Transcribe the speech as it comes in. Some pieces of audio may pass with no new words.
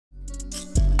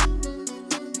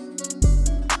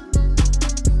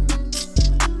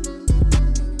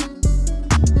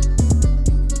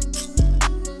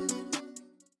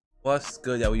What's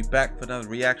good? Yeah, we back for another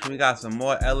reaction. We got some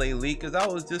more LA leakers. I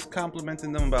was just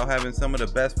complimenting them about having some of the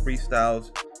best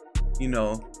freestyles, you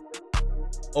know,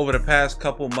 over the past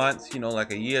couple months, you know,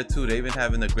 like a year or two. They've been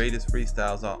having the greatest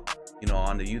freestyles on, you know,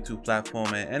 on the YouTube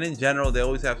platform, and in general, they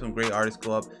always have some great artists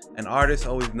go up, and artists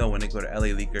always know when they go to LA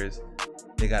leakers,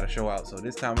 they got to show out. So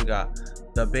this time we got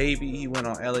Dababy. He went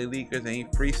on LA leakers and he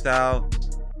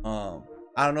freestyled.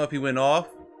 I don't know if he went off.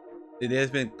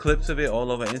 There's been clips of it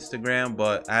all over Instagram,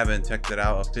 but I haven't checked it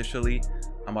out officially.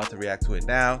 I'm about to react to it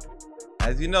now.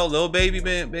 As you know, Lil Baby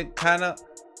been kind of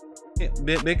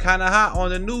hot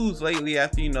on the news lately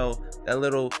after, you know, that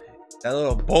little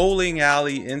bowling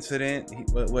alley incident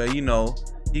where, you know,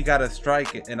 he got a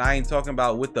strike, and I ain't talking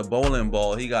about with the bowling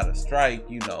ball. He got a strike,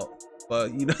 you know.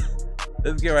 But you know,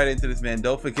 let's get right into this, man.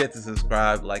 Don't forget to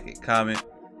subscribe, like it, comment.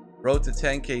 Road to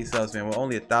 10K subs, man. We're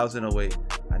only 1,000 away.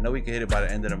 I know we can hit it by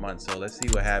the end of the month, so let's see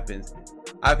what happens.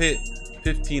 I've hit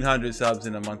 1,500 subs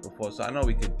in a month before, so I know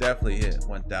we could definitely hit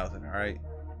 1,000. All right,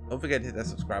 don't forget to hit that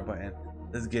subscribe button.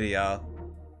 Let's get it, y'all.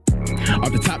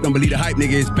 Off the top, don't believe the hype,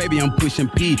 niggas. Baby, I'm pushing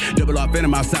P. Double off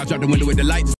venom outside, drop the window with the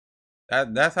lights.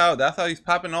 That's how he's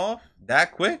popping off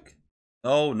that quick.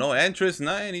 No entrance,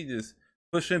 nothing. He just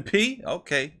pushing P.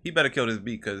 Okay, he better kill this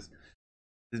beat, because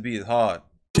this beat is hard.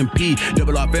 P,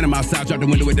 double off venom outside, drop the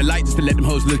window with the light just to let them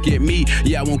hoes look at me.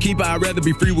 Yeah, I won't keep her, I'd rather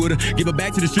be free with her. Give her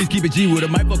back to the streets, keep it G with her.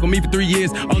 Might fuck on me for 3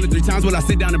 years. Only 3 times will I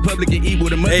sit down in public and eat with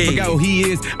her. Must have forgot who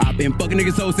he is. I've been fucking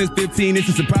niggas hoes since 15. It's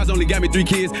a surprise, only got me 3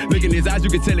 kids. Look in his eyes,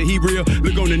 you can tell that he real.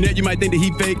 Look on the net, you might think that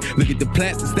he fake. Look at the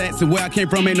plastic stats and where I came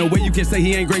from. Ain't no way you can say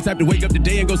he ain't great. Type to wake up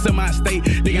today and go sell my estate.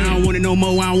 Nigga, I don't want it no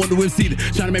more. I don't want the whips either.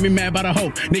 Trying to make me mad about a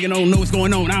hoe. Nigga don't know what's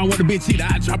going on. I don't want the bitch either.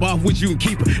 I drop off with you and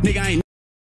keep her. Nigga, I ain't.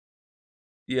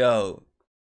 Yo,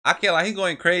 I can't lie, he's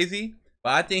going crazy, but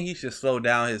I think he should slow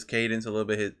down his cadence a little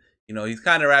bit. You know, he's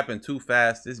kind of rapping too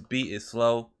fast. This beat is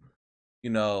slow. You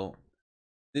know,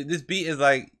 this beat is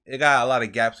like, it got a lot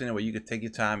of gaps in it where you could take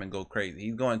your time and go crazy.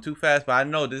 He's going too fast, but I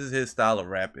know this is his style of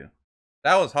rapping.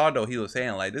 That was hard though. He was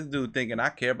saying, like, this dude thinking, I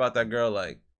care about that girl.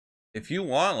 Like, if you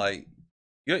want, like,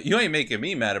 you ain't making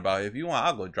me mad about it. If you want,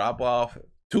 I'll go drop off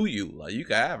to you. Like, you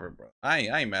can have her, bro. I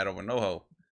ain't mad over no hoe.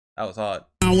 That was hard.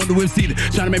 I don't want the whips either.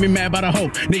 Trying to make me mad about a hoe.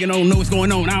 Nigga don't know what's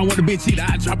going on. I don't want the bitch either.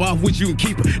 I drop off with you and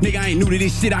keep her. Nigga, I ain't new to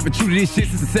this shit. I've been true to this shit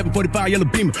since a 745 yellow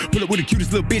beamer. Pull up with the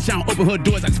cutest little bitch. I don't open her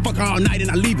doors. I just fuck her all night and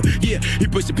I leave her. Yeah, he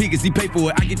push the P cause he pay for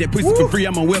it. I get that pussy for free.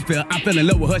 I'm on welfare. I fell in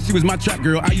love with her. She was my trap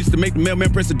girl. I used to make the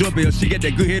mailman press the doorbell. She got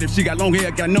that good head. If she got long hair,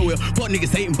 I got nowhere. Fuck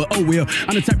niggas hating, but oh well.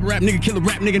 I'm the type of rap nigga, kill a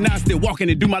rap nigga. Now I still walking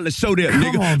and do my little show there,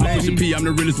 nigga. I'm pushing P. I'm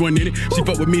the realest one in it. She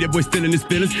fuck with me. That boy still in his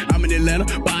feelings. I'm in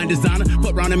Atlanta, buying designer.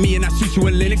 Fuck around at me and I shoot you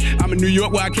in Linux. I'm in New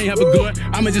York where I can't have a gun.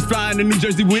 I'ma just fly into New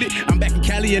Jersey with it. I'm back in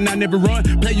Cali and I never run.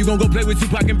 Play, you gon' go play with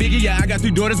Tupac and Biggie. Yeah, I got 3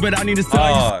 daughters, but I need a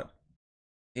son.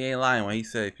 He ain't lying when he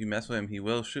said if you mess with him, he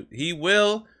will shoot. He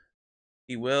will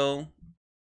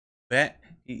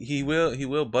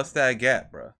bust that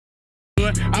gap, bro.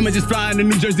 I'ma just fly into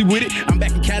New Jersey with it. I'm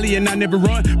back in Cali and I never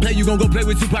run. Play, you gon' go play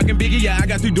with Tupac and Biggie. Yeah, I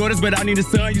got 3 daughters, but I need a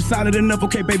son. You solid enough?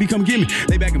 Okay, baby, come get me.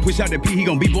 Lay back and push out that P. He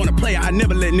gon' be born a player. I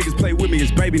never let niggas play with me.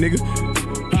 It's baby, nigga.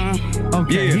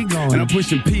 Okay, yeah. He going. And I'm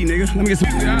pushing P, nigga. Let me get some.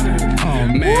 Oh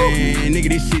man, nigga,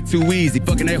 this shit too easy.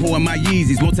 Fucking that hoe in my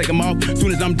Yeezys. Won't take them off. As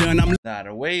soon as I'm done, I'm. Nah,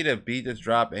 the way the beat just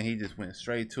dropped and he just went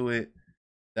straight to it,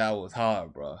 that was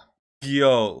hard, bro.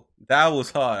 Yo, that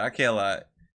was hard. I can't lie.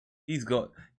 He's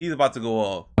about to go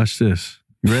off. Watch this.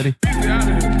 You ready?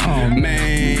 Oh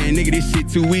man, nigga, this shit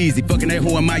too easy. Fucking that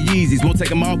hoe in my Yeezys. Won't take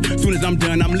them off. As soon as I'm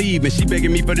done, I'm leaving. She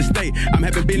begging me for the stay. I'm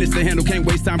having business to handle, can't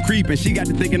waste time creeping. She got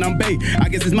to thinking I'm bait. I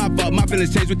guess it's my fault. My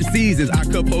feelings change with the seasons. I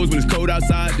cup hoes when it's cold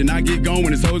outside. Then I get gone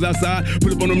when it's hoes outside.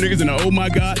 Put up on them niggas in the oh my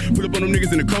god. Put up on them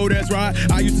niggas in the cold ass ride.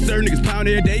 I used to serve niggas pound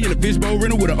every day in a fishbowl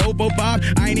rental with a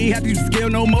 045. I ain't even have to use the scale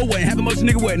no more. Ain't having much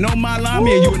nigga wetting on my line.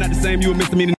 Me and you are not the same. You a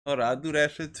misdemeanor. Hold on, I'll do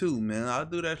that shit too, man. I'll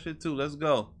do that shit too. Let's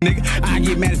go. Nigga, I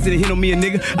get mad instead of hit on me a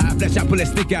nigga. I flash out, pull that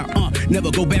stick out.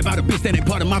 Never go bad about a bitch that ain't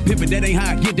part of my pimpin'. That ain't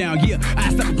how I get down. Yeah,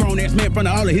 I stop a grown ass man in front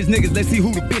of all of his niggas. Let's see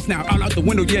who the bitch now. All out the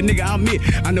window, yeah, nigga, I'm it.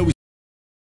 I know we.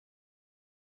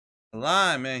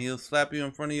 Line, man. He'll slap you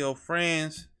in front of your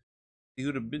friends. See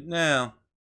who the bitch now.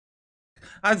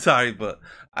 I'm sorry, but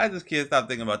I just can't stop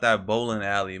thinking about that bowling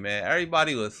alley, man.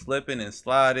 Everybody was slipping and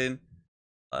sliding.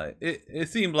 It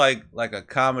seemed like a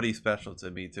comedy special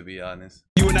to me, to be honest.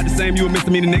 You we're not the same, you a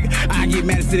misdemeanor, nigga. I get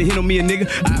mad and sit and hit on me a nigga.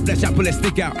 I flash out, pull that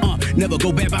stick out, never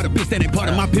go back by the bitch, that ain't part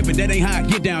of my pimpin', that ain't how I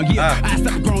get down, yeah. I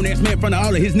stop a grown ass man in front of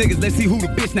all of his niggas, let's see who the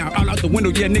bitch now. All out the window,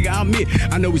 yeah, nigga, I'm it.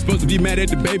 I know we supposed to be mad at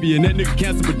the baby, and that nigga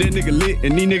cancer, but that nigga lit.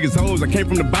 And these niggas hoes, I came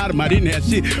from the bottom, I didn't have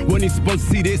shit. Wasn't even supposed to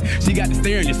see this. She got the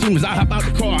staring, as soon as I hop out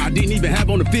the car, I didn't even have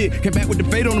on the fit. Came back with the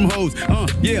fade on them hoes,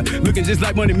 yeah, looking just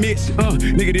like Money Mitch.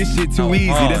 Nigga, this shit too easy.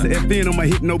 That's an FN on my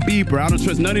hit, no beeper. I don't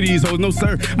trust none of these hoes, no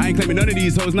sir. I ain't claiming none of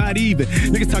these hoes, not even.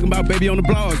 Niggas talking about baby on the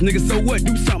blogs. Niggas, so what?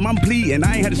 Do something, I'm pleading.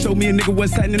 I ain't had to show me a nigga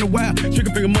what's happening in a while.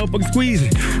 Trigger finger motherfucker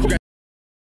squeezing. Okay.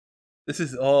 This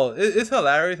is all, it's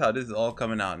hilarious how this is all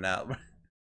coming out now.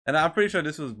 And I'm pretty sure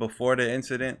this was before the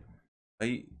incident.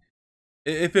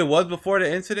 If it was before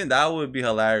the incident, that would be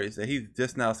hilarious. And he's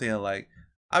just now saying like,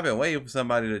 I've been waiting for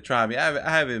somebody to try me. I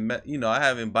haven't met, you know, I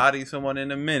haven't bodied someone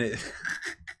in a minute.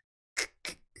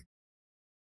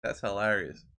 That's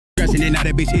hilarious. And now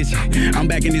that bitch is I'm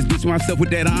back in this bitch myself with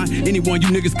that on. Anyone you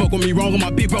niggas fuck with me wrong on my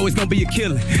big bro, it's gonna be a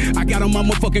killer. I got on my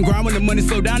motherfucking grind when the money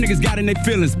slow down, niggas got in their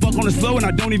feelings. Fuck on the slow and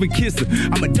I don't even kiss her.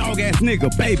 I'm a dog ass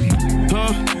nigga, baby.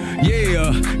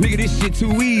 Yeah, nigga, this shit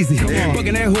too easy.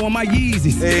 Fucking that hoe on my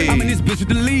Yeezys. I'm in this bitch with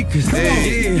the leakers.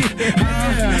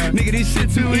 Yeah, nigga, this shit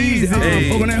too easy.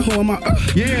 Fucking that hoe on my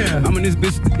yeah. I'm in this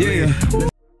bitch. Yeah.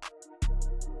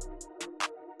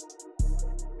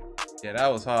 Yeah,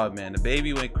 that was hard, man. The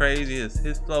baby went crazy.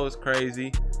 His flow is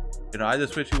crazy. You know, I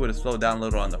just wish he would have slowed down a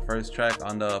little on the first track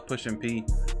on the Pushin' P.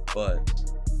 But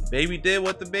the baby did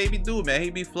what the baby do, man.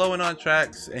 He be flowing on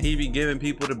tracks and he be giving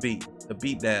people the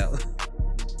beat down.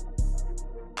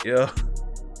 Yo,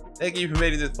 thank you for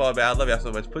making this far, man. I love y'all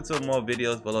so much. Put some more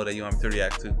videos below that you want me to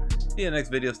react to. See you in the next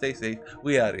video. Stay safe.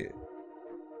 We out here.